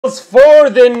For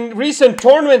the recent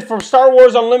tournament for Star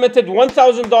Wars Unlimited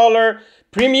 $1,000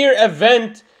 premier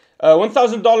event,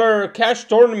 $1,000 cash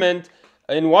tournament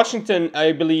in Washington,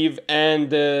 I believe,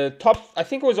 and the top, I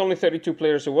think it was only 32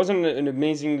 players, so it wasn't an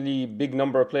amazingly big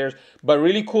number of players, but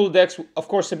really cool decks. Of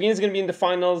course, Sabine is going to be in the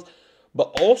finals,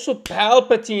 but also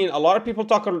Palpatine. A lot of people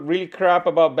talk really crap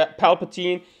about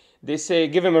Palpatine. They say,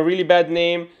 give him a really bad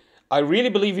name. I really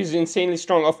believe he's insanely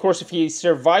strong. Of course, if he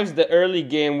survives the early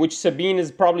game, which Sabine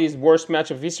is probably his worst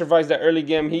match, if he survives the early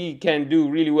game, he can do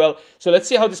really well. So let's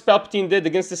see how this Palpatine did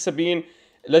against the Sabine.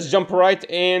 Let's jump right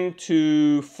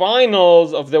into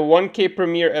finals of the 1K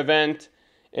Premier event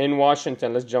in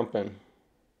Washington. Let's jump in.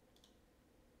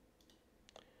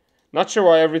 Not sure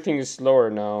why everything is slower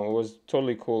now. It was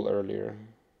totally cool earlier.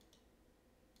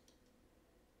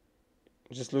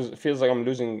 It feels like I'm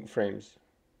losing frames.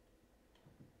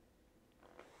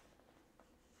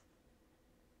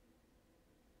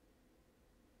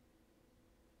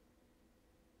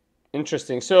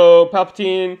 Interesting. So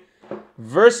Palpatine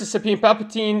versus Sabine.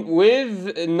 Palpatine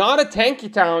with not a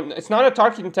tanky town. It's not a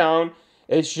Tarkin town.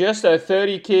 It's just a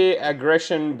 30k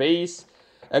aggression base.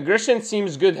 Aggression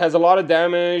seems good. Has a lot of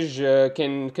damage.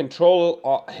 Can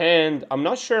control hand. I'm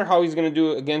not sure how he's going to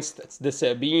do against the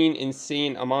Sabine.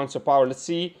 Insane amounts of power. Let's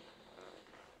see.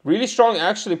 Really strong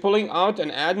actually. Pulling out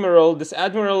an Admiral. This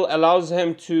Admiral allows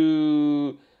him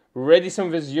to ready some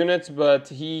of his units, but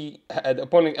the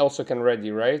opponent also can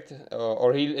ready, right?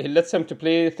 Or he lets him to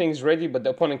play things ready, but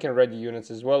the opponent can ready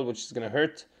units as well, which is going to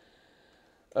hurt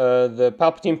the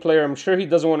Palpatine player. I'm sure he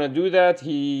doesn't want to do that.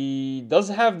 He does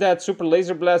have that Super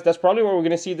Laser Blast. That's probably what we're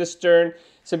going to see this turn.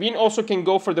 Sabine also can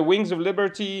go for the Wings of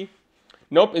Liberty.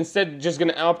 Nope, instead just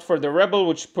going to opt for the Rebel,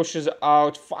 which pushes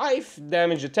out 5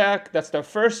 damage attack. That's the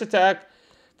first attack.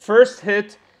 First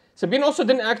hit. Sabine also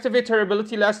didn't activate her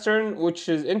ability last turn, which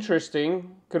is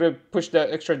interesting. Could have pushed that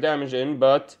extra damage in,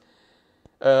 but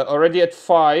already at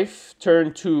 5,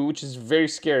 turn 2, which is very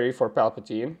scary for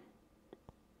Palpatine.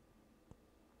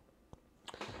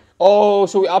 Oh,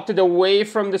 so we opted away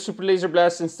from the Super Laser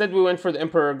Blast. Instead, we went for the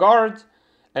Emperor Guard.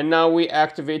 And now we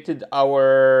activated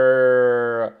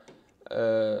our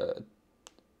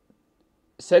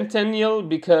Centennial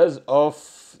because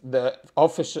of the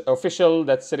official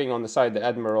that's sitting on the side, the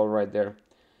Admiral right there.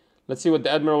 Let's see what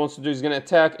the Admiral wants to do. He's going to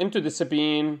attack into the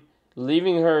Sabine,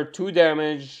 leaving her 2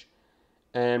 damage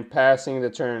and passing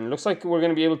the turn. Looks like we're going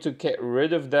to be able to get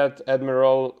rid of that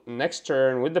Admiral next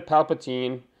turn with the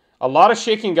Palpatine. A lot of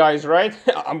shaking, guys, right?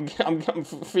 I'm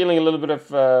feeling a little bit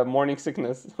of morning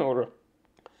sickness or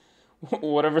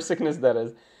whatever sickness that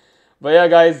is. But yeah,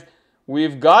 guys,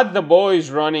 we've got the boys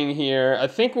running here. I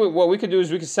think what we could do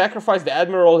is we could sacrifice the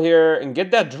Admiral here and get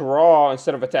that draw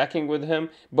instead of attacking with him.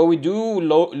 But we do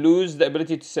lose the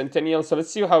ability to Centennial. So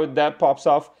let's see how that pops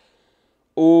off.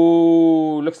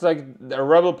 Ooh, looks like the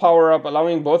Rebel power-up,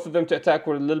 allowing both of them to attack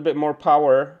with a little bit more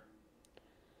power.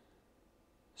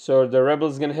 So the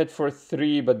Rebel's going to hit for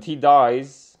 3, but he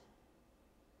dies.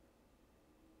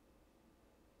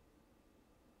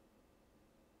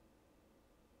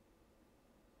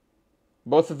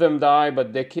 Both of them die,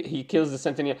 but he kills the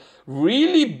Centennial.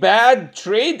 Really bad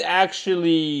trade,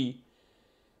 actually.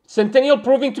 Centennial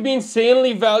proving to be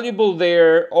insanely valuable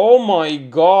there. Oh my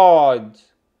god.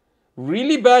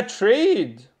 Really bad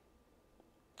trade.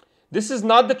 This is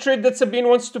not the trade that Sabine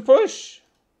wants to push.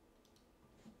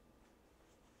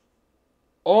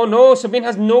 Oh no, Sabine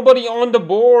has nobody on the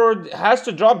board. Has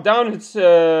to drop down its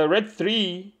red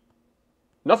 3.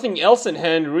 Nothing else in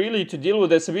hand, really, to deal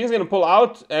with this. Sabine's going to pull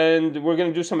out, and we're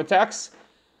going to do some attacks.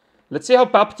 Let's see how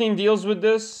Palpatine deals with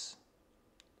this.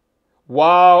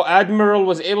 Wow, Admiral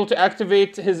was able to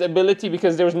activate his ability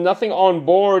because there was nothing on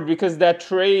board because that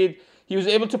trade. He was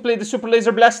able to play the Super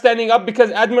Laser Blast standing up because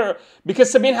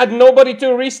Sabine had nobody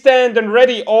to restand and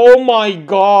ready. Oh my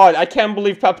god, I can't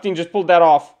believe Palpatine just pulled that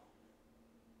off.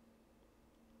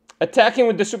 Attacking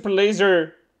with the Super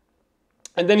Laser.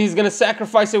 And then he's going to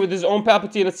sacrifice it with his own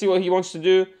Palpatine. Let's see what he wants to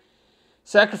do.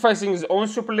 Sacrificing his own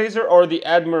Super Laser or the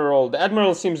Admiral. The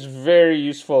Admiral seems very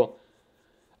useful.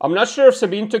 I'm not sure if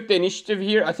Sabine took the initiative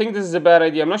here. I think this is a bad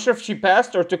idea. I'm not sure if she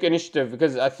passed or took initiative,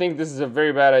 because I think this is a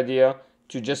very bad idea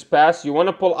to just pass. You want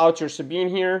to pull out your Sabine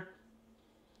here.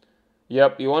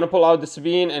 Yep, you want to pull out the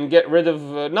Sabine and get rid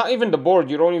of, not even the board.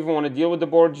 You don't even want to deal with the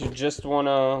board. You just want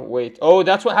to wait. Oh,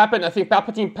 that's what happened. I think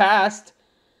Palpatine passed.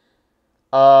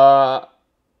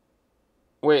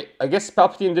 Wait, I guess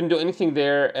Palpatine didn't do anything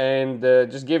there and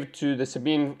just gave it to the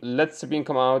Sabine, let Sabine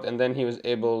come out, and then he was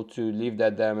able to leave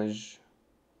that damage.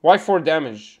 Why 4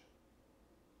 damage?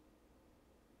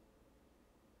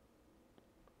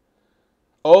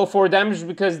 Oh, 4 damage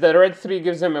because the red 3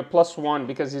 gives him a +1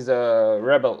 because he's a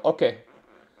rebel. Okay.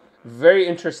 Very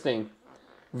interesting.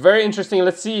 Very interesting.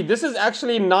 Let's see. This is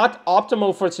actually not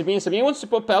optimal for Sabine. Sabine wants to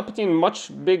put Palpatine in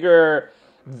much bigger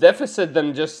deficit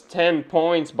than just 10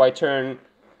 points by turn,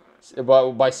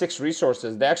 by 6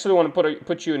 resources. They actually want to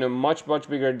put you in a much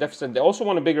bigger deficit. They also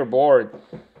want a bigger board.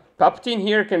 Palpatine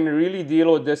here can really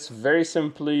deal with this very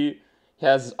simply. He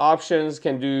has options,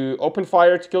 can do open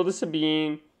fire to kill the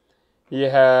Sabine. He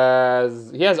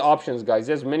has options, guys.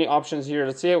 He has many options here.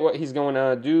 Let's see what he's going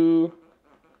to do.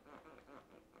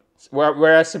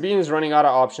 Whereas Sabine is running out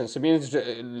of options. Sabine is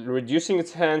reducing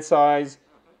its hand size.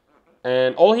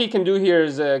 And all he can do here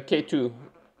is 𝐂𝐿,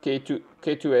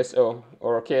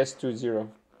 or 𝐂𝐎𝐍.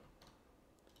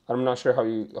 I'm not sure how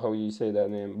you say that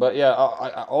name. But yeah,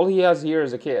 all he has here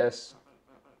is a KS.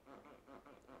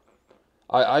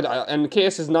 And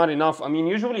KS is not enough. I mean,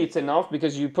 usually it's enough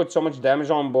because you put so much damage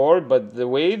on board, but the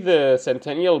way the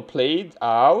Centennial played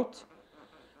out,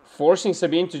 forcing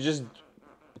Sabine to just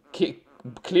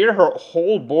clear her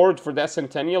whole board for that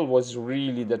Centennial was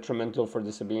really detrimental for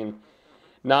the Sabine.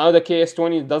 Now the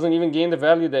KS-20 doesn't even gain the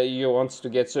value that he wants to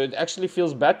get, so it actually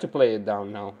feels bad to play it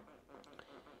down now.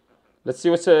 Let's see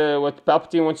what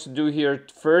Palpatine wants to do here.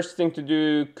 First thing to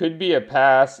do could be a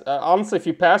pass. Honestly, if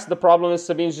you pass, the problem is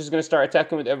Sabine's just going to start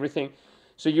attacking with everything.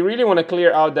 So you really want to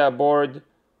clear out that board.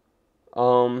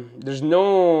 There's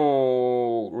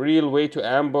no real way to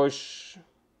ambush.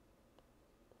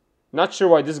 Not sure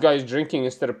why this guy is drinking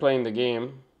instead of playing the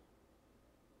game.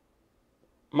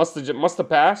 Must have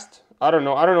passed. I don't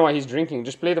know. I don't know why he's drinking.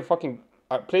 Just play the fucking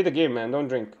play the game, man. Don't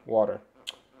drink water.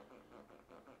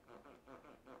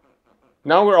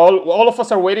 Now we're all of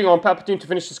us are waiting on Palpatine to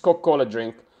finish his Coca-Cola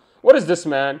drink. What is this,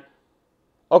 man?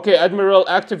 Okay, Admiral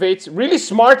activates. Really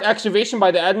smart activation by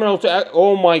the Admiral to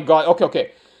oh my god.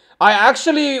 Okay. I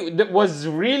actually was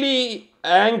really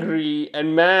angry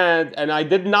and mad, and I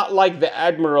did not like the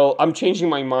Admiral. I'm changing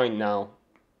my mind now.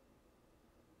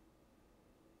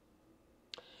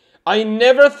 I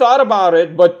never thought about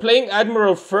it, but playing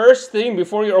Admiral first thing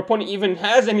before your opponent even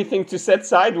has anything to set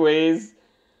sideways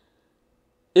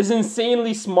is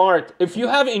insanely smart. If you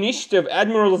have initiative,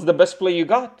 Admiral is the best play you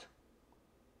got.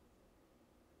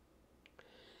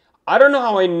 I don't know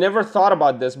how I never thought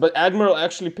about this, but Admiral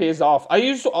actually pays off. I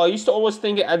used to always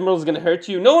think Admiral is gonna hurt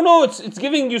you. No, it's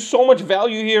giving you so much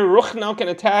value here. Rukh now can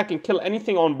attack and kill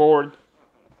anything on board,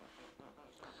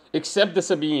 except the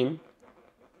Sabine.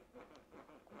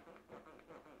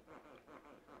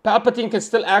 Palpatine can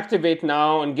still activate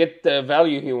now and get the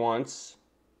value he wants.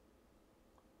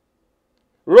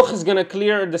 Rukh is gonna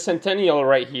clear the Centennial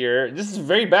right here. This is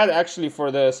very bad actually for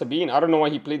the Sabine. I don't know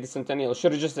why he played the Centennial.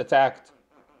 Should have just attacked.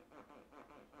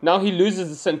 Now he loses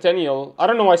the Centennial. I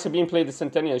don't know why Sabine played the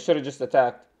Centennial. Should have just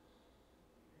attacked.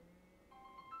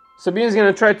 Sabine's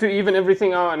gonna try to even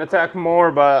everything out and attack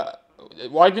more, but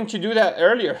why didn't you do that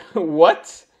earlier?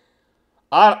 What?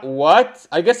 What?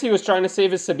 I guess he was trying to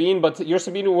save his Sabine, but your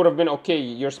Sabine would have been okay.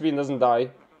 Your Sabine doesn't die.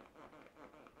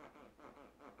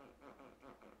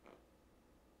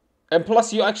 And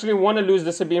plus, you actually want to lose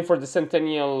the Sabine for the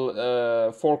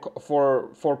Centennial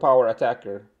 4 power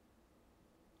attacker,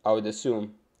 I would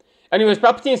assume. Anyways,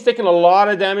 Palpatine is taking a lot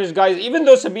of damage, guys. Even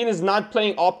though Sabine is not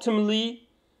playing optimally,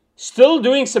 still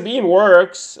doing Sabine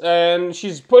works. And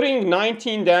she's putting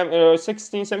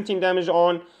 16, 17 damage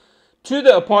on to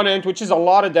the opponent, which is a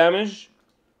lot of damage.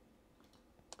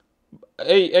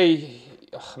 Hey,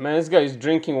 ugh, man, this guy is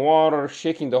drinking water,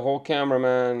 shaking the whole camera,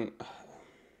 man.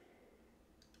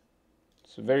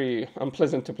 It's very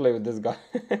unpleasant to play with this guy.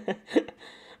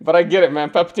 But I get it, man.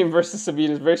 Palpatine versus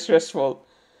Sabine is very stressful.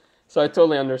 So I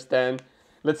totally understand.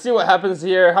 Let's see what happens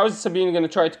here. How is Sabine going to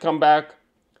try to come back?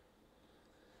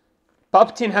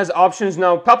 Palpatine has options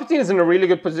now. Palpatine is in a really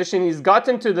good position. He's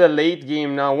gotten to the late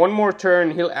game now. One more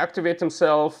turn, he'll activate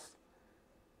himself.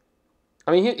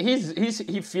 I mean,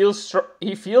 he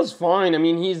feels fine. I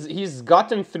mean, he's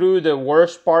gotten through the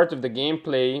worst part of the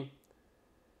gameplay,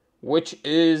 which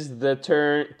is the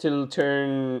turn till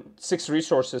turn 6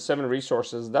 resources, 7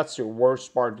 resources. That's your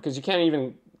worst part because you can't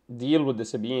even deal with the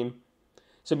Sabine.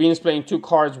 Sabine is playing 2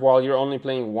 cards while you're only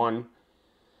playing 1.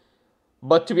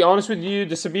 But to be honest with you,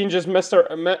 the Sabine just missed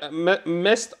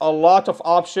a lot of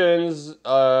options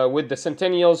with the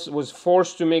Centennials, was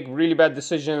forced to make really bad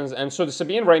decisions, and so the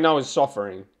Sabine right now is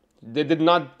suffering. They did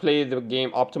not play the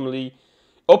game optimally.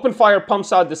 Open fire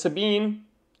pumps out the Sabine.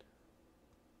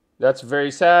 That's very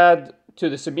sad to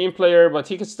the Sabine player, but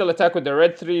he can still attack with the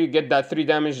red 3, get that 3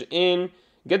 damage in,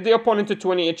 get the opponent to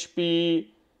 20 HP,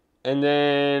 and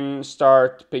then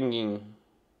start pinging.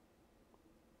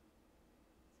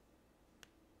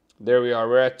 There we are.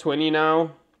 We're at 20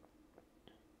 now.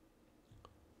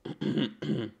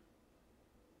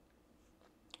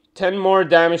 10 more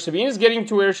damage. Sabine is getting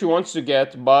to where she wants to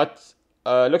get, but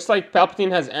looks like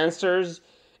Palpatine has answers.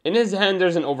 In his hand,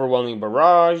 there's an overwhelming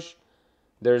barrage.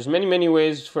 There's many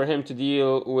ways for him to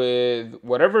deal with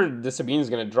whatever the Sabine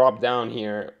is going to drop down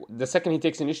here. The second he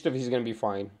takes initiative, he's going to be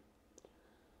fine.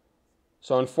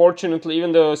 So unfortunately,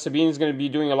 even though Sabine is going to be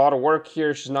doing a lot of work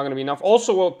here, she's not going to be enough.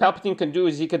 Also, what Palpatine can do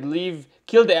is he could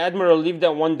kill the Admiral, leave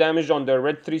that 1 damage on the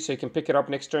red 3 so he can pick it up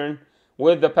next turn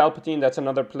with the Palpatine. That's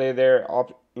another play there,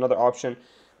 another option.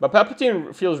 But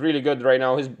Palpatine feels really good right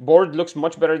now. His board looks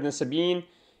much better than Sabine.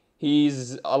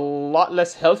 He's a lot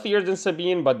less healthier than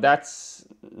Sabine, but that's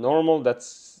normal.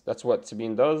 That's what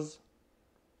Sabine does.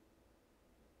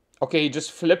 Okay, he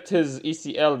just flipped his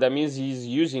ECL. That means he's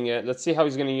using it. Let's see how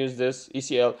he's going to use this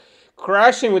ECL.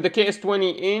 Crashing with the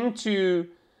KS-20 into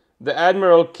the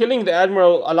Admiral, killing the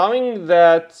Admiral, allowing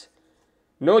that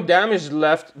no damage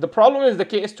left. The problem is the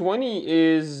KS-20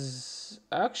 is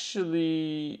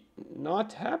actually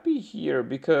not happy here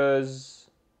because...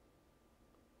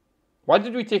 Why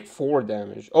did we take 4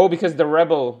 damage? Oh, because the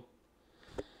Rebel.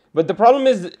 But the problem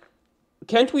is,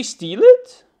 can't we steal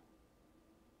it?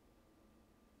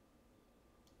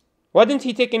 Why didn't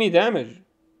he take any damage?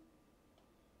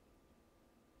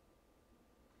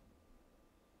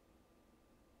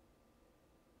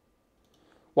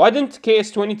 Why didn't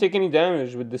KS-20 take any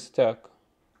damage with this attack?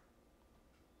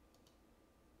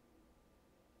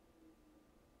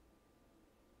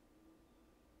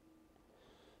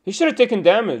 He should have taken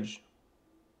damage.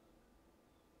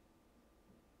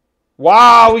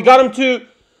 Wow, we got him to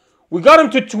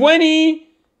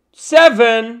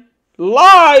 27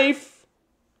 life.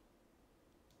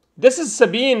 This is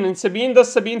Sabine, and Sabine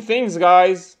does Sabine things,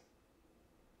 guys.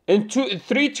 In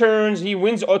 3 turns, he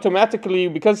wins automatically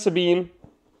because Sabine.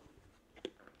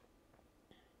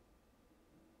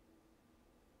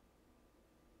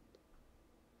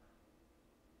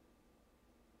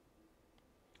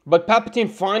 But Palpatine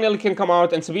finally can come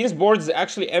out, and Sabine's board is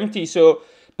actually empty, so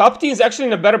Palpatine is actually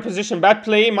in a better position. Bad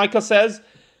play, Michael says.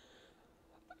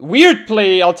 Weird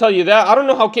play, I'll tell you that. I don't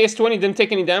know how KS-20 didn't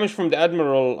take any damage from the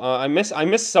Admiral. I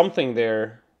missed something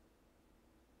there.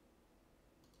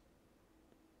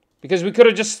 Because we could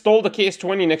have just stole the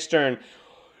KS-20 next turn.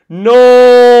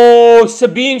 No!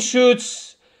 Sabine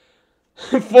shoots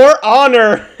for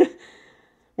honor.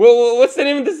 Well, what's the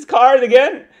name of this card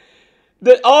again?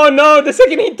 Oh no, the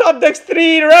second he top decks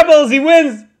 3 Rebels, he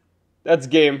wins. That's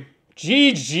game.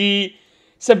 GG.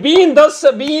 Sabine does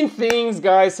Sabine things,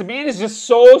 guys. Sabine is just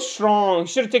so strong. He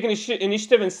should have taken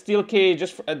initiative and steal K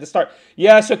just at the start.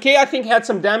 Yeah, so K, I think, had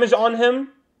some damage on him.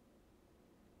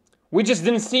 We just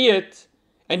didn't see it.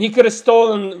 And he could have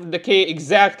stolen the K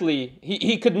exactly.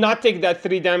 He could not take that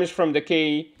 3 damage from the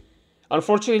K.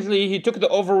 Unfortunately, he took the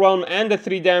overwhelm and the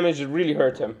 3 damage. It really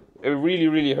hurt him. It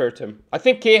really hurt him. I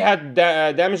think K had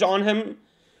damage on him,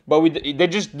 but they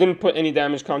just didn't put any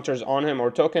damage counters on him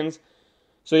or tokens.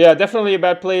 So yeah, definitely a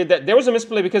bad play. There was a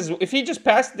misplay because if he just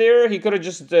passed there, he could have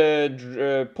just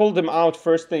pulled him out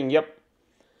first thing. Yep.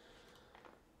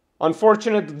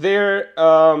 Unfortunate there.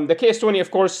 The KS-20, of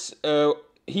course,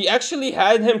 he actually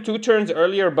had him 2 turns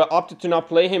earlier, but opted to not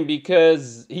play him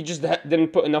because he just didn't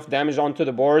put enough damage onto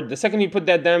the board. The second he put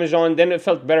that damage on, then it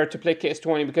felt better to play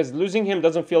KS-20 because losing him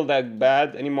doesn't feel that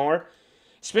bad anymore.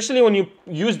 Especially when you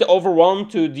use the overwhelm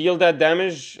to deal that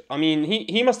damage. I mean,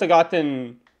 he must have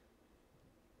gotten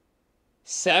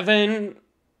 7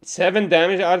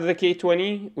 damage out of the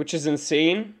K-20, which is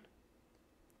insane.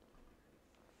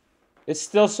 It's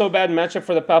still so bad matchup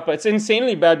for the Palpa. It's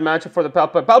insanely bad matchup for the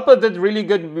Palpa. Palpa did really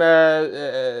good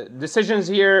decisions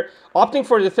here, opting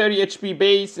for the 30 HP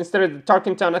base instead of the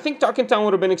Tarkin Town. I think Tarkin Town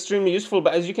would have been extremely useful,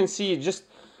 but as you can see, it just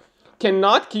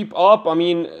cannot keep up. I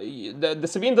mean, the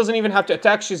Sabine doesn't even have to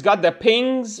attack. She's got the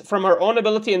pings from her own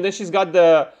ability, and then she's got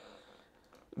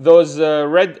those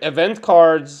red event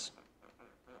cards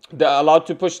that allowed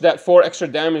to push that 4 extra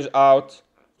damage out.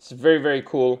 It's very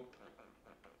cool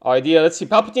idea. Let's see.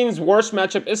 Palpatine's worst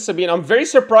matchup is Sabine. I'm very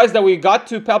surprised that we got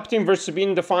to Palpatine versus Sabine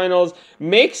in the finals.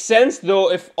 Makes sense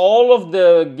though if all of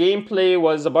the gameplay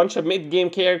was a bunch of mid-game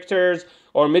characters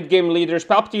or mid-game leaders.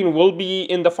 Palpatine will be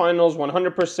in the finals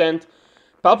 100%.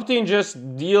 Palpatine just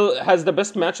has the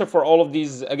best matchup for all of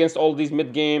these against all of these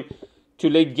mid-game to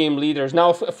late-game leaders.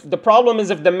 Now, if the problem is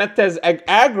if the meta is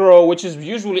aggro, which is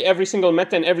usually every single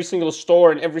meta in every single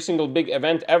store and every single big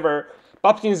event ever,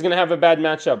 Palpatine is going to have a bad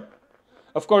matchup.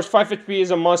 Of course, 5 HP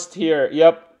is a must here.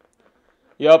 Yep.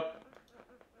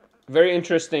 Very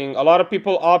interesting. A lot of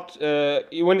people opt...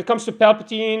 when it comes to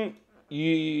Palpatine,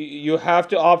 you have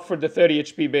to opt for the 30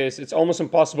 HP base. It's almost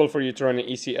impossible for you to run an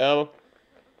ECL.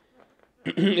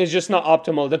 It's just not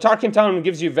optimal. The Tarkin Town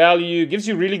gives you value, gives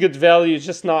you really good value. It's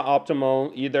just not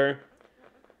optimal either.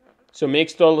 So it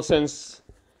makes total sense.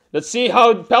 Let's see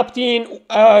how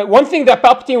Palpatine... one thing that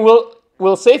Palpatine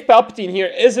will save Palpatine here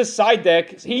is his side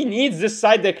deck. He needs this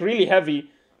side deck really heavy.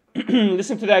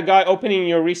 Listen to that guy opening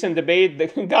your recent debate. The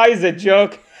guy is a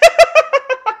joke.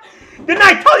 Didn't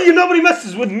I tell you nobody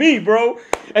messes with me, bro?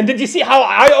 And did you see how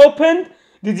I opened?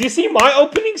 Did you see my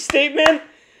opening statement?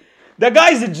 That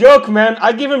guy's a joke, man.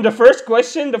 I give him the first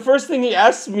question. The first thing he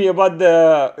asked me about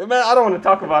the... Man, I don't want to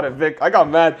talk about it, Vic. I got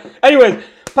mad. Anyways,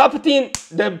 Palpatine...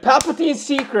 The Palpatine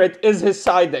secret is his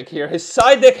side deck here. His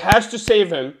side deck has to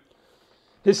save him.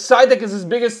 His side deck is his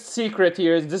biggest secret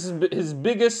here. This is his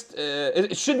biggest...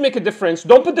 it should make a difference.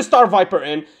 Don't put the Star Viper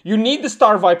in. You need the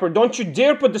Star Viper. Don't you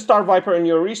dare put the Star Viper in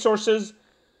your resources.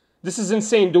 This is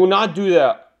insane. Do not do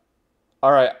that.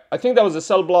 Alright, I think that was a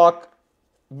cell block.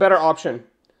 Better option.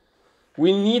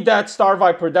 We need that Star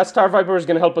Viper. That Star Viper is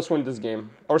going to help us win this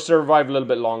game. Or survive a little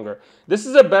bit longer. This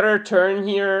is a better turn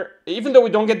here. Even though we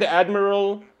don't get the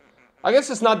Admiral. I guess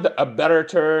it's not a better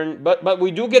turn. But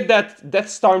we do get that Death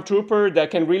Stormtrooper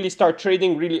that can really start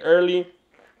trading really early.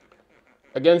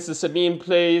 Against the Sabine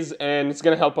plays. And it's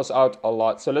going to help us out a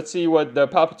lot. So let's see what the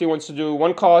Palpatine wants to do.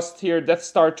 One cost here. Death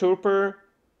Star Trooper.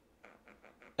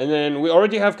 And then we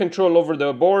already have control over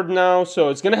the board now. So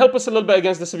it's going to help us a little bit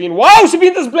against the Sabine. Wow,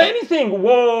 Sabine doesn't play anything.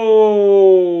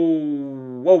 Whoa.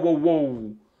 Whoa,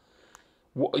 whoa,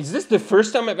 whoa. Is this the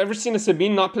first time I've ever seen a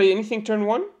Sabine not play anything turn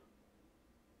 1?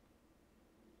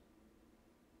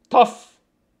 Tough.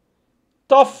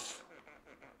 Tough.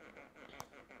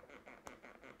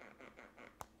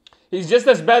 He's just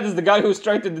as bad as the guy who's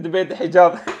trying to debate the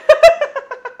hijab.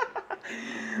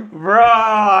 Bro,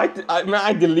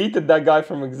 I deleted that guy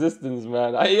from existence,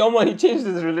 man. He changed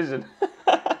his religion.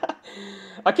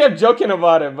 I kept joking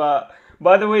about it, but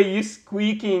by the way, you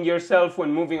squeaking yourself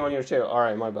when moving on your chair. All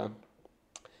right, my bad.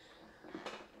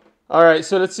 All right,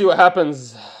 so let's see what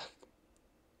happens.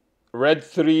 Red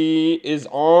 3 is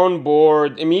on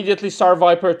board. Immediately Star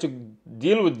Viper to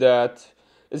deal with that.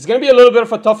 It's going to be a little bit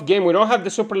of a tough game. We don't have the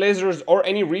super lasers or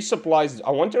any resupplies.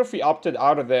 I wonder if we opted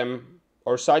out of them.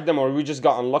 Or side them, or we just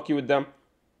got unlucky with them.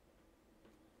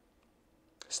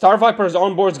 Star Viper is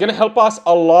on board. It's going to help us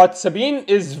a lot. Sabine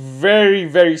is very,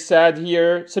 very sad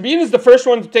here. Sabine is the first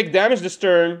one to take damage this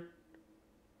turn.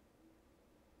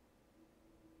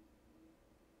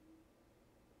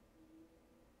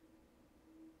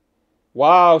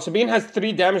 Wow, Sabine has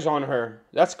 3 damage on her.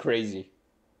 That's crazy.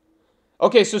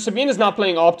 Okay, so Sabine is not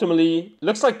playing optimally.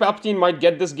 Looks like Palpatine might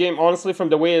get this game, honestly, from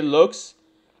the way it looks.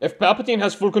 If Palpatine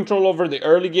has full control over the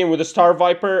early game with a Star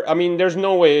Viper, I mean, there's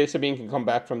no way Sabine can come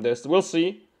back from this. We'll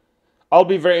see. I'll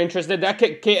be very interested. That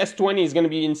KS-20 is going to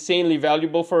be insanely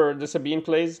valuable for the Sabine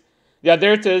plays. Yeah,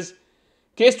 there it is.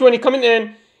 KS-20 coming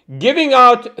in, giving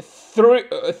out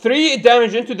 3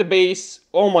 damage into the base.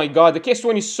 Oh my god, the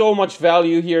KS-20 is so much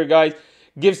value here, guys.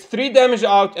 Gives 3 damage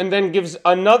out and then gives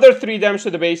another 3 damage to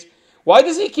the base. Why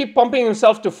does he keep pumping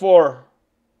himself to 4?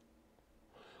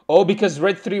 Oh, because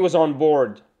Red 3 was on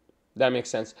board. That makes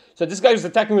sense. So this guy is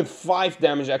attacking with 5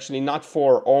 damage actually, not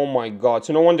 4. Oh my god.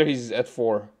 So no wonder he's at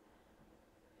 4.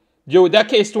 Yo, that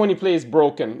KS-20 play is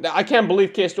broken. I can't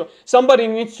believe KS-20. Somebody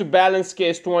needs to balance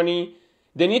KS-20.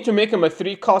 They need to make him a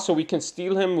 3 cost so we can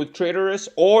steal him with Traitorous.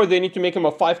 Or they need to make him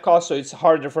a 5 cost so it's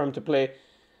harder for him to play.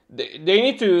 They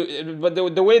need to... But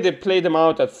the way they played him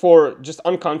out at 4, just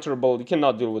uncounterable. You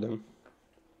cannot deal with him.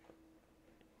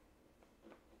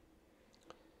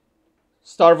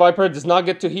 Star Viper does not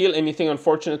get to heal anything,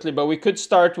 unfortunately, but we could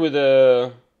start with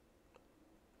the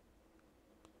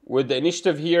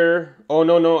initiative here. Oh,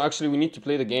 no, actually, we need to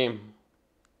play the game.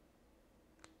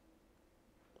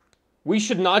 We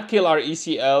should not kill our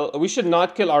ECL. We should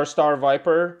not kill our Star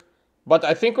Viper, but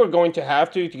I think we're going to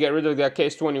have to get rid of that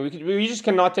KS-20. We just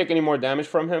cannot take any more damage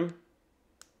from him.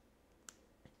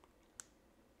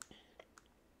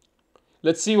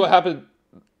 Let's see what happens.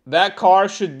 That car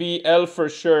should be L for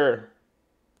sure.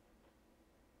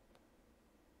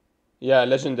 Yeah,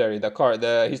 legendary. The car,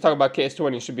 he's talking about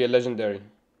KS-20 should be a legendary.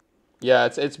 Yeah,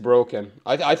 it's broken.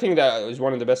 I think that is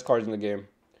one of the best cards in the game.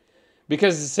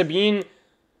 Because Sabine,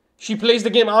 she plays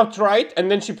the game outright, and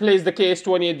then she plays the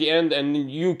KS-20 at the end, and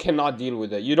you cannot deal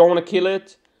with it. You don't want to kill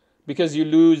it, because you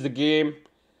lose the game.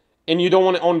 And you don't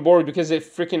want it on board, because it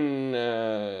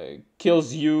freaking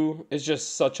kills you. It's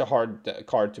just such a hard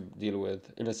card to deal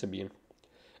with in a Sabine.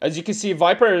 As you can see,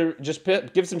 Viper just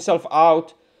gives himself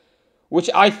out, which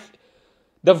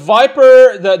The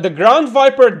Viper, the ground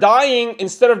Viper dying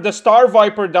instead of the Star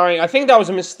Viper dying. I think that was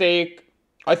a mistake.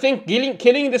 I think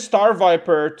killing the Star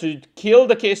Viper to kill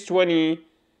the 𝐂𝐎𝐍𝐄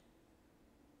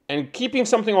and keeping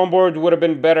something on board would have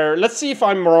been better. Let's see if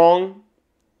I'm wrong.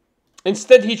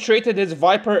 Instead, he traded his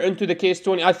Viper into the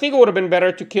𝐂𝐎𝐍𝐄. I think it would have been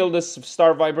better to kill this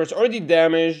Star Viper. It's already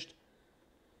damaged.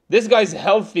 This guy's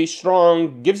healthy,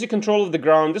 strong, gives you control of the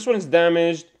ground. This one is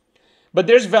damaged. But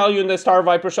there's value in the Star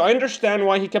Viper, so I understand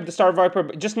why he kept the Star Viper,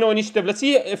 but just no initiative. Let's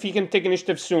see if he can take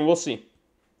initiative soon. We'll see.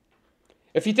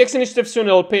 If he takes initiative soon,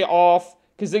 it'll pay off,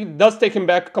 because it does take him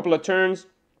back a couple of turns.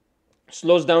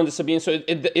 Slows down the Sabine, so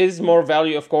it is more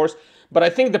value, of course. But I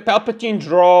think the Palpatine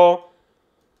draw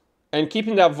and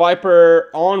keeping that Viper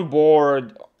on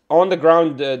board, on the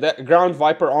ground, that ground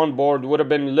Viper on board would have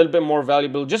been a little bit more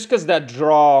valuable, just because that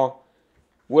draw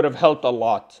would have helped a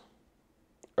lot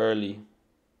early.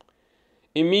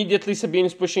 Immediately, Sabine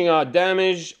is pushing out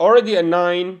damage. Already a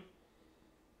 9.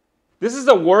 This is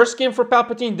the worst game for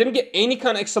Palpatine. Didn't get any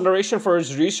kind of acceleration for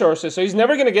his resources. So he's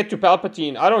never going to get to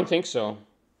Palpatine. I don't think so.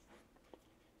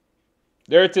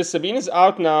 There it is. Sabine is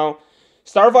out now.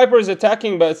 Star Viper is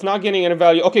attacking, but it's not getting any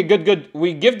value. Okay, good, good.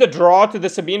 We give the draw to the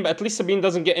Sabine, but at least Sabine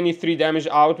doesn't get any 3 damage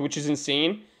out, which is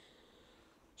insane.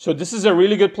 So this is a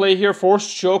really good play here.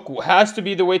 Forced choke has to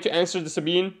be the way to answer the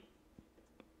Sabine.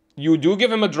 You do give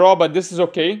him a draw, but this is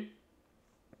okay.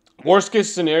 Worst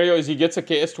case scenario is he gets a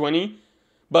𝐂𝐎𝐍𝐄.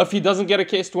 But if he doesn't get a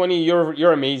𝐂𝐎𝐍𝐄,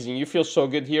 you're amazing. You feel so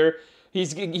good here.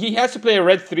 He has to play a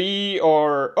red 3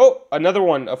 or... Oh, another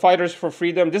one. A Fighters for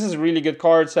Freedom. This is a really good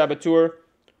card. Saboteur.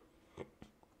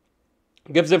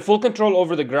 Gives him full control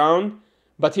over the ground.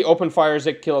 But he open fires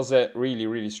it, kills it. Really,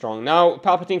 really strong. Now,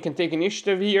 Palpatine can take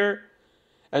initiative here.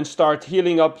 And start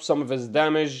healing up some of his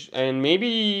damage. And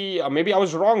maybe I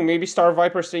was wrong. Maybe Star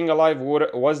Viper staying alive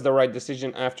was the right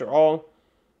decision after all.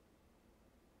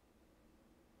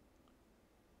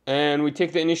 And we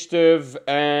take the initiative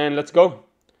and let's go.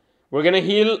 We're going to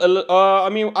heal. I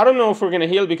mean, I don't know if we're going to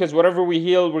heal because whatever we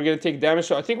heal, we're going to take damage.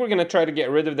 So I think we're going to try to get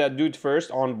rid of that dude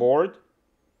first on board.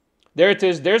 There it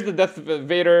is. There's the Darth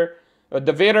Vader.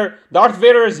 Darth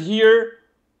Vader is here.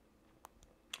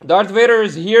 Darth Vader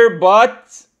is here,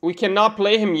 but we cannot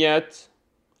play him yet.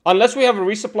 Unless we have a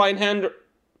resupply in hand.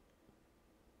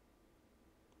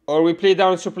 Or we play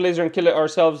down Super Laser and kill it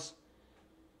ourselves.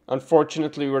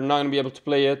 Unfortunately, we're not going to be able to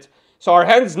play it. So our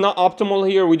hand's not optimal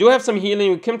here. We do have some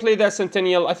healing. We can play that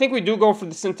Centennial. I think we do go for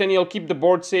the Centennial. Keep the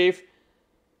board safe.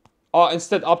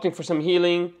 Instead opting for some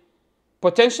healing.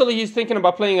 Potentially, he's thinking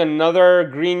about playing another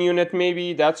green unit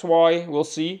maybe. That's why. We'll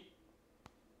see.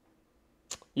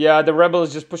 Yeah, the Rebel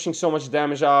is just pushing so much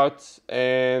damage out.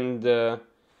 And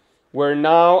we're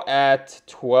now at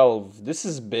 12. This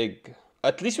is big.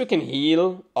 At least we can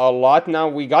heal a lot now.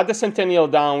 We got the Centennial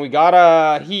down. We got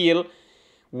a heal.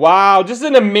 Wow, this is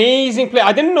an amazing play.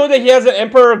 I didn't know that he has the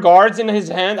Emperor Guards in his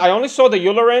hand. I only saw the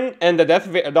𝐿𝑎𝑟𝑖N and the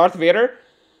Darth Vader.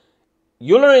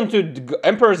 𝐿𝑎𝑟𝑖N to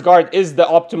Emperor's Guard is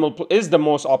the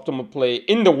most optimal play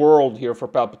in the world here for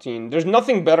Palpatine. There's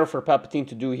nothing better for Palpatine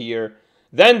to do here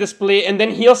than this play and then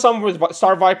heal some with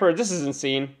Star Viper. This is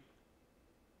insane.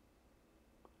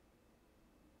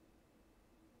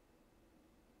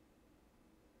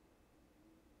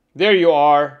 There you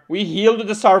are. We healed with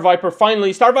the Star Viper.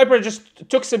 Finally, Star Viper just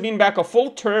took Sabine back a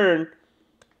full turn.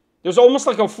 There's almost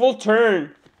like a full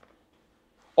turn.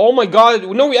 Oh my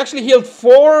god. No, we actually healed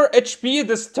 4 HP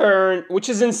this turn, which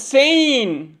is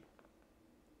insane.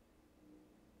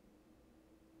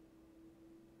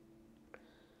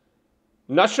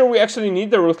 I'm not sure we actually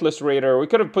need the Ruthless Raider. We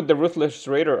could have put the Ruthless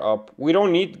Raider up. We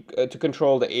don't need to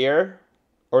control the air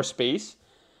or space.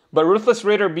 But Ruthless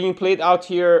Raider being played out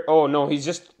here. Oh no, he's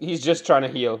just trying to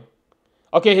heal.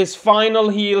 Okay, his final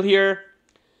heal here.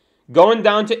 Going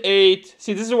down to 8.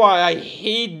 See, this is why I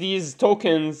hate these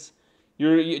tokens.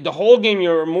 The whole game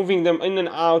you're moving them in and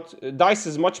out. Dice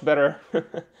is much better.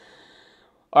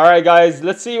 Alright guys,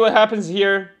 let's see what happens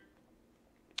here.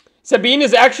 Sabine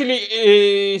is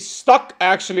actually stuck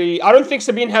actually. I don't think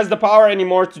Sabine has the power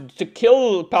anymore to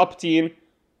kill Palpatine.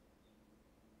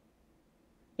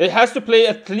 It has to play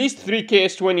at least 3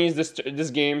 𝐂𝐎𝐍𝐿s this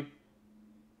game.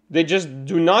 They just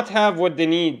do not have what they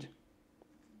need.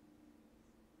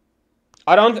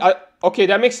 Okay,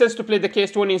 that makes sense to play the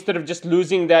𝐂𝐎𝐍𝐿 instead of just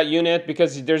losing that unit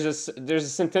because there's a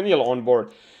Centennial on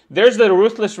board. There's the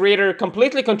Ruthless Raider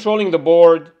completely controlling the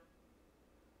board.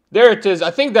 There it is. I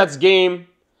think that's game.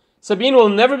 Sabine will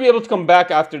never be able to come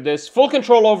back after this. Full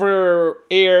control over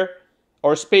air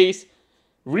or space.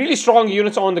 Really strong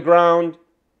units on the ground.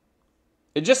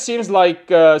 It just seems like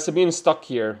Sabine's stuck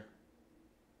here.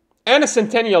 And a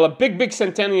Centennial, a big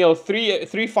Centennial,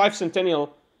 3/5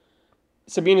 Centennial.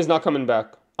 Sabine is not coming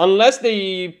back. Unless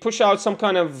they push out some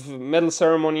kind of medal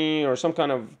ceremony or some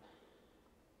kind of...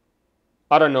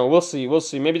 I don't know. We'll see. We'll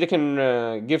see. Maybe they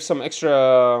can give some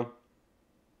extra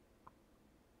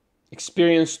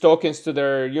experience tokens to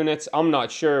their units. I'm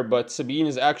not sure. But Sabine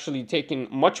is actually taking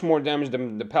much more damage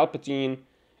than the Palpatine.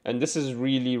 And this is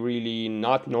really, really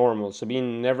not normal.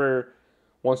 Sabine never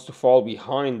wants to fall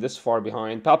behind, this far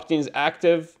behind. Palpatine's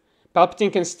active.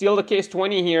 Palpatine can steal the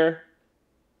𝐂𝐎𝐍𝐄 here.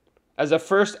 As a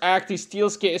first act, he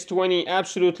steals 𝐂𝐎𝐍𝐄.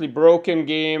 Absolutely broken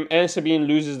game. And Sabine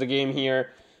loses the game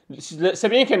here.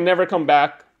 Sabine can never come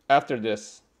back after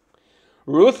this.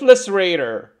 Ruthless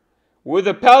Raider. With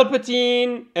a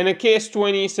Palpatine and a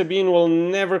𝐂𝐎𝐍𝐄, Sabine will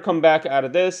never come back out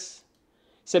of this.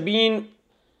 Sabine...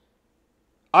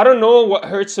 I don't know what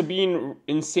hurt Sabine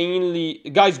insanely.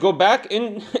 Guys, go back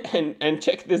in and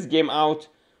check this game out.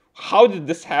 How did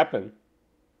this happen?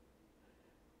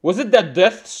 Was it that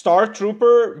Death Star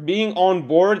Trooper being on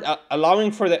board,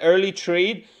 allowing for the early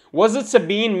trade? Was it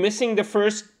Sabine missing the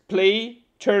first play,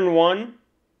 turn 1?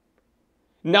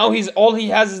 Now all he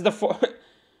has is the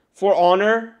for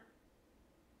honor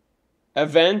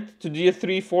event to deal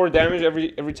 3-4 damage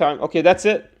every time. Okay, that's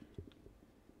it.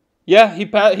 Yeah, he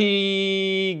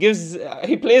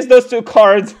plays those 2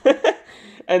 cards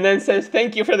and then says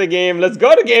thank you for the game. Let's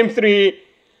go to game 3.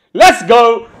 Let's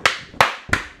go.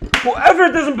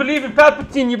 Whoever doesn't believe in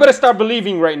Palpatine, you better start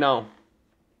believing right now.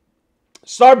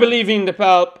 Start believing the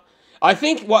Palp. I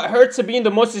think what hurt Sabine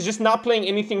the most is just not playing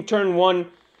anything turn 1,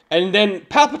 and then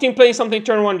Palpatine playing something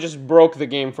turn 1 just broke the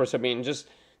game for Sabine.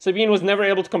 Sabine was never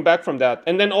able to come back from that.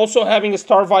 And then also having a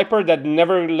Star Viper that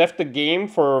never left the game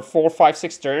for 4, 5,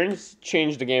 6 turns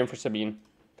changed the game for Sabine.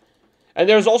 And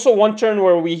there's also one turn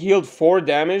where we healed 4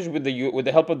 damage with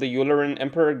the help of the Yularen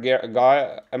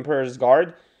Emperor's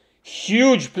Guard.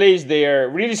 Huge plays there.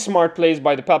 Really smart plays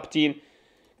by the Palpatine.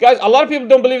 Guys, a lot of people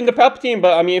don't believe in the Palpatine,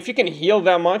 but I mean, if you can heal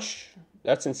that much,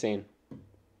 that's insane.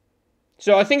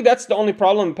 So I think that's the only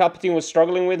problem Palpatine was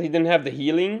struggling with. He didn't have the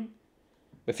healing.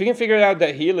 But if you can figure out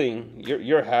that healing,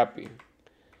 you're happy.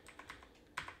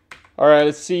 Alright,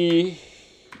 let's see.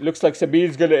 Looks like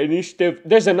Sabine's gonna initiative.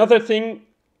 There's another thing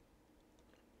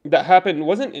that happened.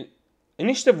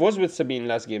 Initiative was with Sabine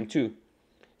last game too.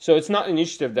 So it's not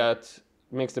initiative that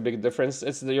makes the big difference.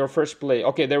 It's your first play.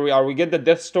 Okay, there we are. We get the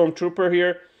Death Storm Trooper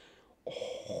here.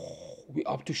 Oh, we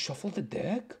up to shuffle the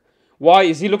deck? Why?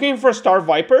 Is he looking for a Star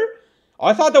Viper?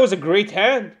 I thought that was a great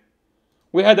hand.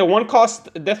 We had a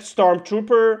 1-cost Death Storm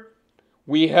Trooper.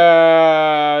 We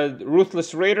had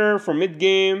Ruthless Raider for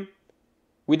mid-game.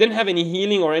 We didn't have any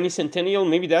healing or any Centennial.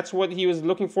 Maybe that's what he was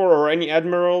looking for. Or any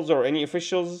Admirals or any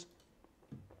officials.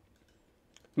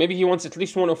 Maybe he wants at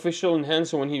least one official in hand.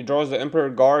 So when he draws the Emperor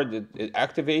Guard, it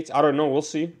activates. I don't know. We'll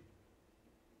see.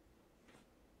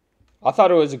 I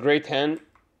thought it was a great hand.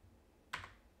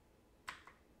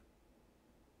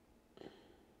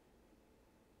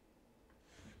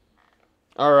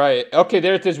 Alright, okay,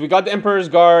 there it is. We got the Emperor's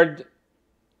Guard.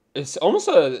 It's almost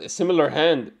a similar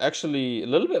hand. Actually, a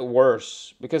little bit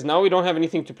worse. Because now we don't have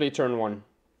anything to play turn 1.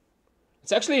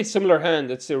 It's actually a similar hand.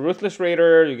 It's a Ruthless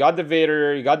Raider. You got the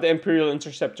Vader. You got the Imperial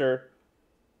Interceptor.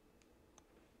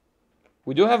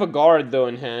 We do have a Guard, though,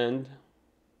 in hand.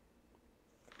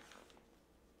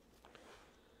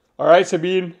 Alright,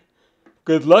 Sabine.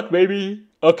 Good luck, baby.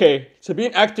 Okay,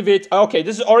 Sabine activates. Okay,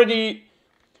 this is already...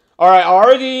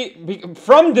 Alright,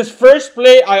 from this first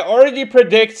play, I already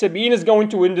predict Sabine is going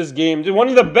to win this game. One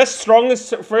of the best,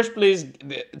 strongest first plays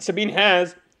Sabine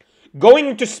has. Going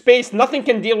into space, nothing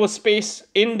can deal with space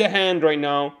in the hand right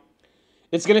now.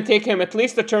 It's going to take him at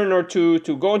least a turn or 2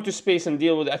 to go into space and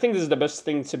deal with it. I think this is the best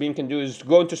thing Sabine can do, is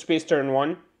go into space turn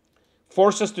 1.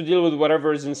 Force us to deal with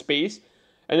whatever is in space.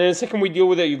 And then the second we deal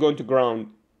with it, you go into ground.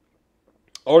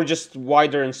 Or just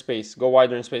wider in space. Go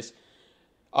wider in space.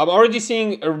 I'm already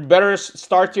seeing a better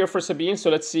start here for Sabine, so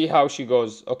let's see how she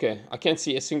goes. Okay, I can't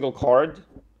see a single card.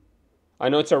 I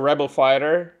know it's a Rebel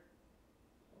Fighter.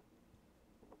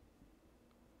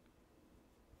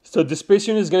 So the space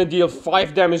unit is going to deal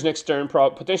 5 damage next turn,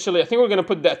 potentially. I think we're going to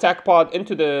put the attack pod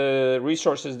into the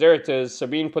resources. There it is.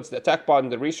 Sabine puts the attack pod in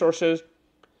the resources.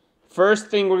 First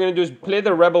thing we're going to do is play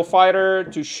the Rebel Fighter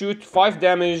to shoot 5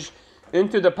 damage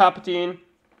into the Palpatine.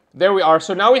 There we are.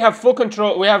 So now we have full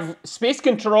control. We have space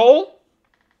control.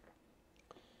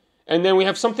 And then we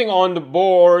have something on the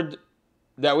board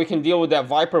that we can deal with that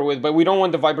Viper with. But we don't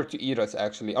want the Viper to eat us,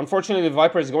 actually. Unfortunately, the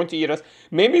Viper is going to eat us.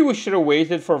 Maybe we should have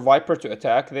waited for Viper to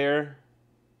attack there.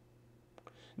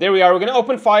 There we are. We're going to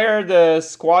open fire the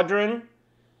squadron.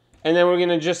 And then we're going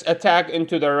to just attack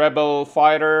into the Rebel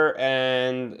Fighter.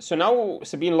 And so now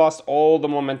Sabine lost all the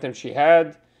momentum she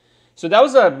had. So that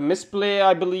was a misplay,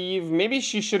 I believe. Maybe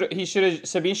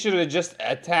Sabine should have just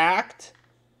attacked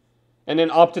and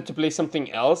then opted to play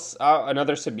something else.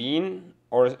 Another Sabine.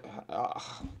 Or,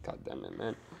 god damn it,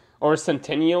 man. Or a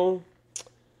Centennial.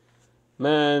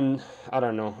 Man, I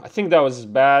don't know. I think that was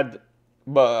bad.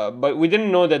 But we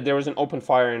didn't know that there was an open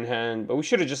fire in hand. But we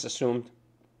should have just assumed.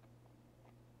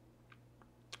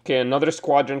 Okay, another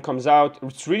squadron comes out.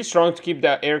 It's really strong to keep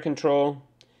that air control.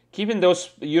 Keeping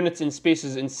those units in space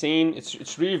is insane.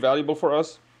 It's really valuable for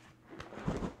us.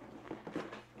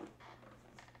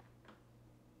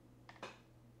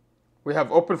 We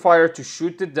have open fire to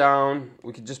shoot it down.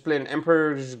 We could just play an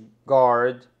Emperor's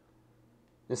Guard.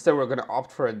 Instead, we're going to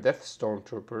opt for a Death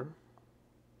Stormtrooper.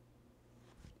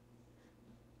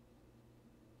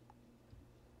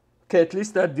 Okay, at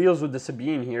least that deals with the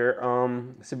Sabine here.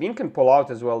 Sabine can pull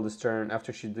out as well this turn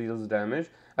after she deals damage.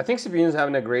 I think Sabine is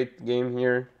having a great game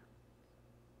here.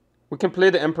 We can play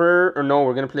the Emperor, or no,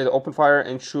 we're going to play the open fire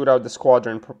and shoot out the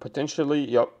squadron, potentially.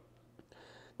 Yep.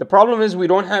 The problem is we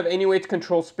don't have any way to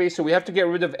control space, so we have to get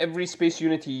rid of every space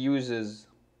unit he uses.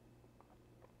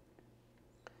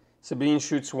 Sabine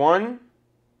shoots one.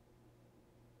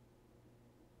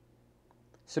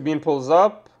 Sabine pulls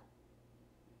up.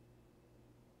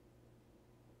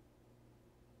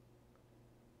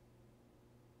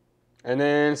 And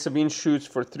then Sabine shoots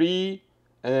for 3,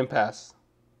 and then pass.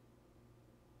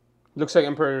 Looks like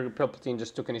Emperor Palpatine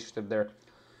just took initiative there.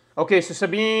 Okay, so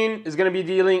Sabine is going to be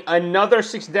dealing another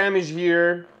 6 damage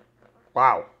here.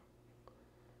 Wow.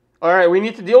 Alright, we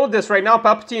need to deal with this right now.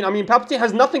 Palpatine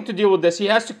has nothing to deal with this. He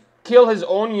has to kill his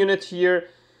own unit here.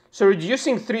 So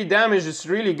reducing 3 damage is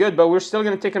really good, but we're still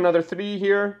going to take another 3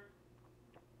 here.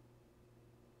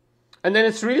 And then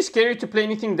it's really scary to play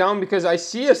anything down because I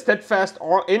see a Steadfast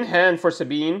in hand for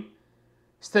Sabine.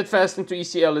 Steadfast into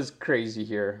ECL is crazy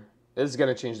here. This is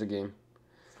going to change the game.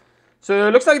 So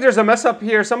it looks like there's a mess up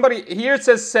here. Somebody here it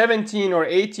says 17 or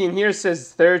 18. Here it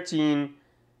says 13.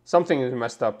 Something is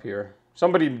messed up here.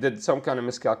 Somebody did some kind of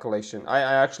miscalculation. I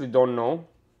actually don't know.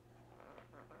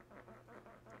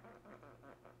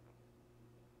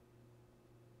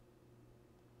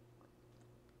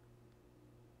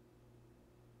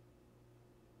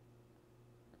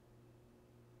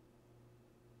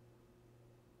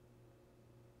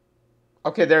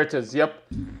 Okay, there it is. Yep.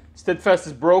 Steadfast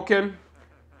is broken.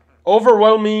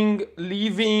 Overwhelming,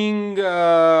 leaving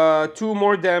 2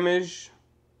 more damage.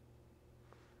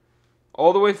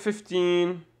 All the way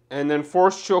 15. And then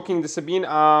force choking the Sabine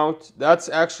out. That's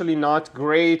actually not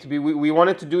great. We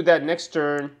wanted to do that next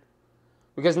turn.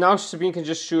 Because now Sabine can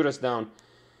just shoot us down.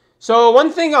 So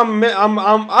one thing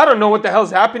I don't know what the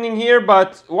hell's happening here,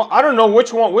 but I don't know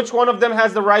which one of them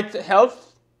has the right health.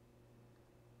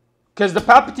 Because the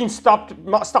Palpatine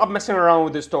stopped messing around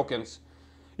with his tokens.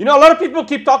 You know, a lot of people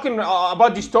keep talking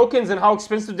about these tokens and how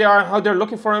expensive they are and how they're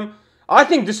looking for them. I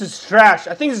think this is trash.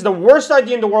 I think this is the worst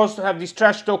idea in the world to have these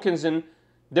trash tokens, and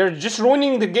they're just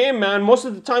ruining the game, man. Most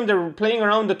of the time they're playing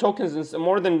around the tokens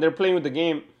more than they're playing with the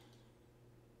game.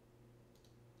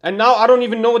 And now I don't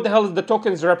even know what the hell the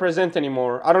tokens represent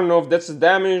anymore. I don't know if that's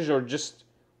damage or just...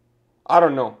 I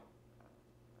don't know.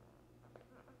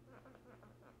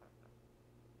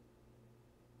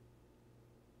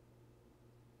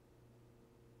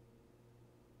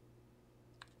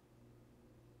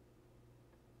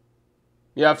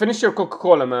 Yeah, finish your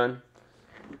Coca-Cola, man.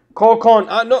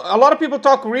 Coca-Cola. No, a lot of people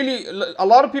talk really... A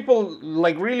lot of people,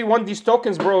 like, really want these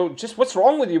tokens, bro. Just, what's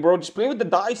wrong with you, bro? Just play with the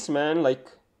dice, man.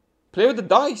 Like, play with the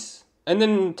dice. And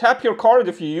then tap your card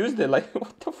if you used it. Like,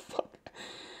 what the fuck?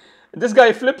 This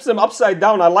guy flips them upside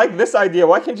down. I like this idea.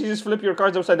 Why can't you just flip your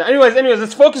cards upside down? Anyways,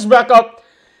 let's focus back up.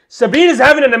 Sabine is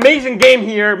having an amazing game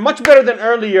here. Much better than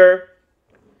earlier.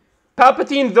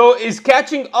 Palpatine, though, is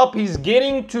catching up. He's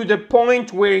getting to the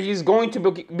point where he's going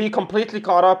to be completely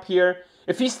caught up here.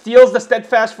 If he steals the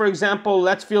Steadfast, for example,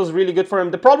 that feels really good for him.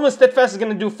 The problem with Steadfast is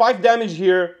going to do 5 damage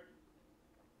here.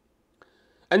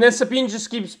 And then Sabine just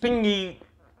keeps pinging.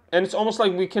 And it's almost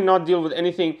like we cannot deal with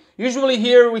anything. Usually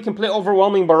here, we can play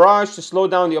Overwhelming Barrage to slow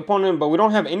down the opponent. But we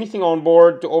don't have anything on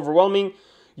board to Overwhelming.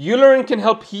 Yularen can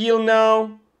help heal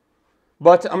now.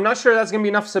 But I'm not sure that's going to be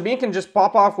enough. Sabine can just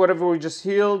pop off whatever we just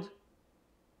healed.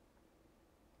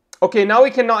 Okay, now we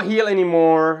cannot heal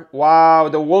anymore. Wow,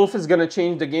 the Wolf is going to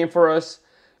change the game for us.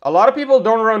 A lot of people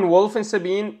don't run Wolf and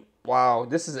Sabine. Wow,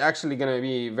 this is actually going to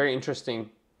be very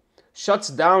interesting. Shuts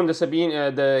down the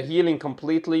Sabine, the healing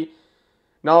completely.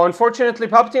 Now, unfortunately,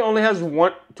 Palpatine only has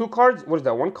 2 cards. What is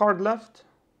that, 1 card left?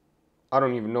 I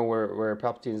don't even know where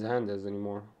Palpatine's hand is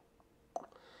anymore.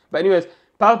 But anyways,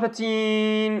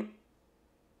 Palpatine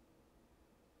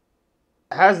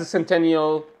has the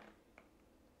Centennial.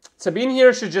 Sabine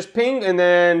here should just ping and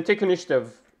then take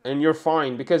initiative. And you're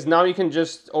fine. Because now you can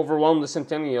just overwhelm the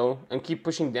Centennial and keep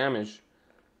pushing damage.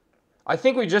 I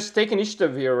think we just take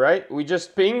initiative here, right? We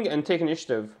just ping and take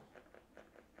initiative.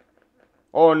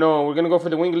 Oh no, we're gonna go for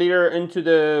the wing leader into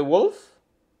the wolf?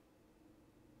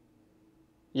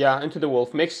 Yeah, into the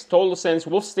wolf. Makes total sense.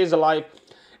 Wolf stays alive.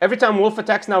 Every time wolf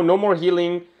attacks now, no more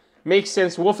healing. Makes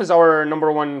sense. Wolf is our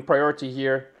 #1 priority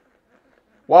here.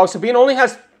 Wow, Sabine only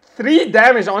has 3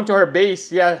 damage onto her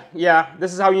base. Yeah.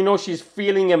 This is how you know she's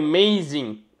feeling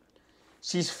amazing.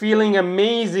 She's feeling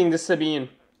amazing, this Sabine.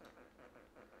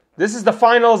 This is the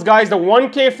finals, guys. The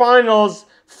 1K finals.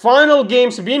 Final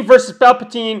game, Sabine versus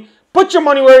Palpatine. Put your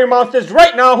money where your mouth is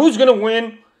right now. Who's gonna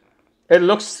win? It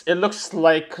looks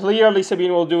like clearly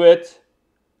Sabine will do it.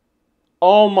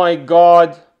 Oh my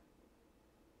god.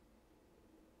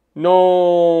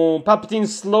 No. Palpatine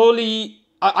slowly...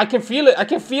 I can feel it. I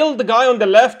can feel the guy on the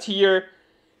left here.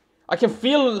 I can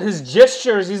feel his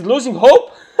gestures. He's losing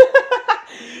hope.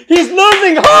 He's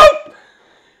losing hope!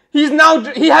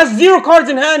 He has 0 cards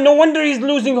in hand. No wonder he's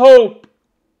losing hope.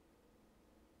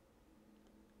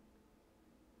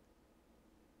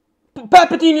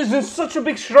 Palpatine is in such a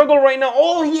big struggle right now.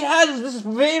 All he has is this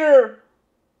Vader.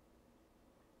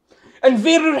 And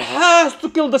Vader has to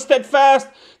kill the Steadfast.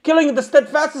 Killing the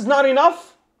Steadfast is not enough.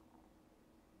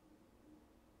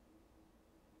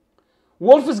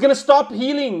 Wolf is going to stop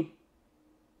healing.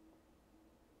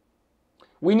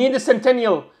 We need a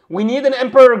Centennial. We need an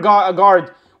Emperor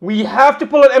Guard. We have to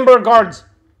pull an Emperor Guards.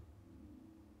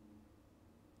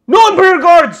 No Emperor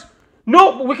Guards!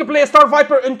 No, we can play a Star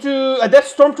Viper into a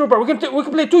Death Stormtrooper. We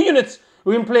can play 2 units.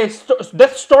 We can play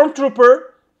Death Stormtrooper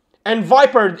and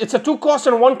Viper. It's a 2 cost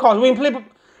and 1 cost. We can play...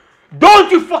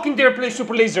 Don't you fucking dare play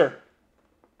Super Laser.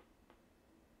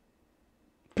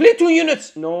 Play 2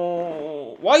 units.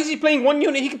 No. Why is he playing 1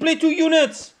 unit? He can play 2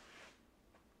 units.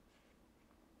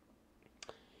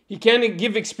 He can't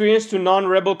give experience to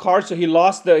non-rebel cards, so he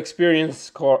lost the experience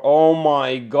card. Oh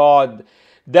my god.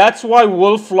 That's why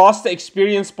Wolf lost the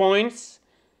experience points.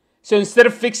 So instead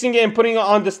of fixing it and putting it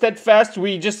on the Steadfast,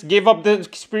 we just gave up the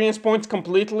experience points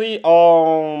completely.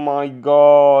 Oh my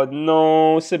god.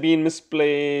 No, Sabine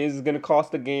misplay is going to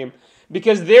cost the game.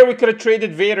 Because there we could have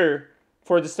traded Vader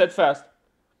for the Steadfast.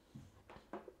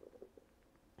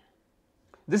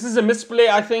 This is a misplay.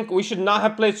 I think we should not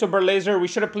have played Super Laser. We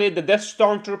should have played the Death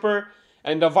Stormtrooper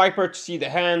and the Viper to see the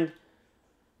hand.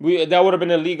 That would have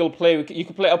been a legal play. You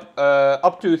could play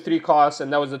up to 3 costs,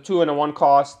 and that was a 2 and a 1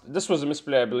 cost. This was a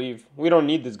misplay, I believe. We don't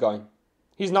need this guy.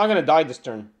 He's not going to die this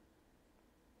turn.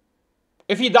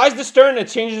 If he dies this turn, it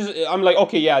changes. I'm like,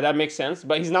 okay, yeah, that makes sense.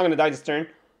 But he's not going to die this turn.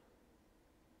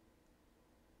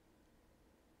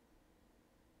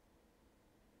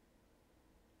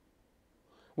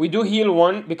 We do heal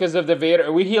 1 because of the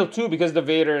Vader. We heal 2 because of the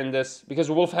Vader in this. Because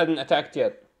Wolf hadn't attacked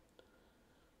yet.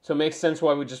 So it makes sense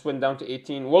why we just went down to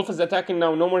 18. Wolf is attacking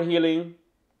now. No more healing.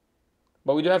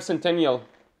 But we do have Centennial.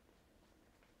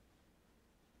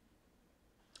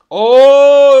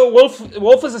 Oh,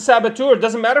 Wolf is a Saboteur. It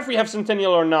doesn't matter if we have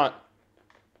Centennial or not.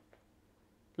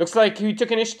 Looks like he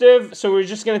took initiative. So we're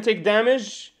just going to take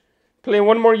damage. Play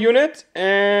 1 more unit.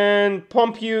 And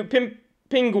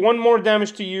ping 1 more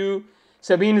damage to you.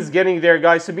 Sabine is getting there,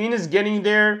 guys. Sabine is getting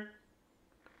there.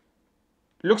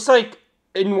 Looks like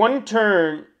in 1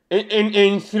 turn,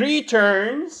 in 3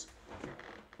 turns,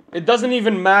 it doesn't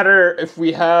even matter if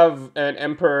we have an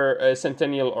Emperor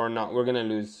Centennial or not. We're going to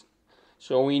lose.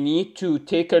 So we need to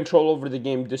take control over the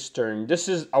game this turn. This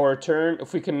is our turn.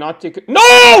 If we cannot take it...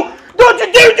 No! Don't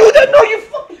you dare do that! No, you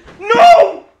fucking...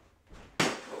 No!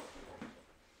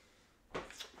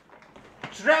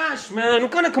 Trash, man.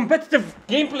 What kind of competitive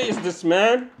gameplay is this,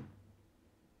 man?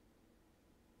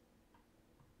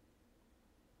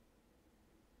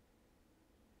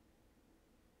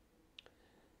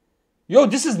 Yo,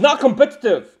 this is not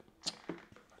competitive.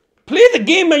 Play the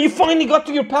game, man. You finally got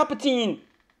to your Palpatine.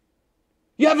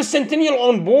 You have a Centennial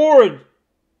on board.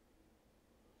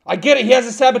 I get it. He has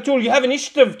a Saboteur. You have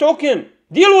initiative token.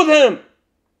 Deal with him.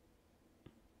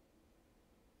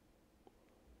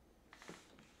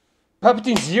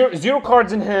 Palpatine, zero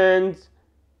cards in hand.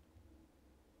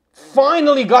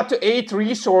 Finally got to 8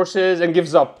 resources and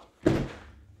gives up.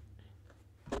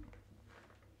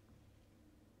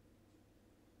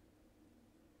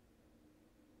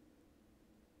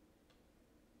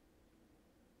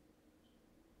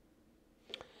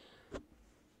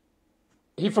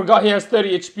 He forgot he has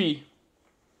 30 HP.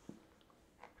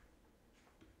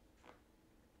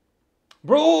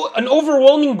 Bro, an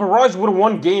overwhelming barrage would have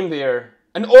won game there.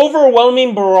 An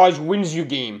overwhelming barrage wins you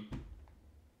game.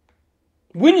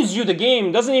 Wins you the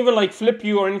game. Doesn't even like flip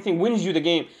you or anything. Wins you the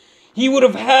game. He would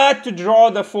have had to draw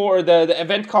the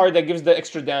event card that gives the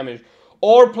extra damage,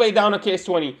 or play down a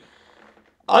KS20.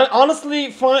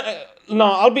 Honestly, fine. No,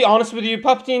 I'll be honest with you,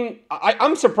 Palpatine.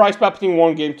 I'm surprised Palpatine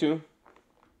won game 2.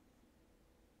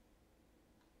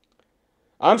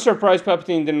 I'm surprised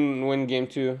Palpatine didn't win game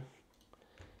 2.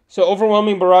 So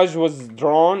overwhelming barrage was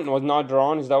not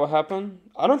drawn. Is that what happened?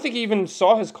 I don't think he even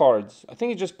saw his cards. I think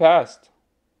he just passed.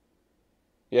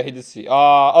 Yeah, he did see.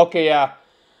 Okay, yeah.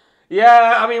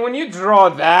 Yeah, I mean, when you draw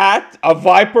that, a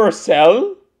Viper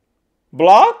Cell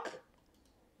block,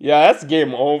 yeah, that's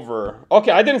game over.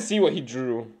 Okay, I didn't see what he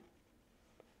drew.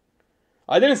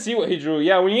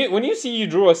 Yeah, when you see you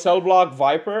drew a Cell block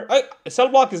Viper, a Cell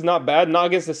block is not bad. Not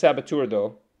against the Saboteur,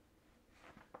 though.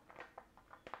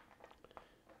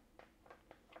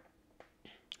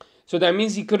 So that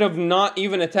means he could have not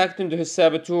even attacked into his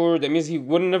Saboteur. That means he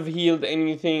wouldn't have healed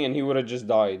anything and he would have just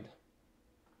died.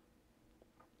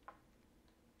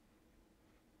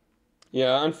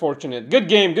 Yeah, unfortunate. Good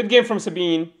game from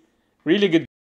Sabine. Really good.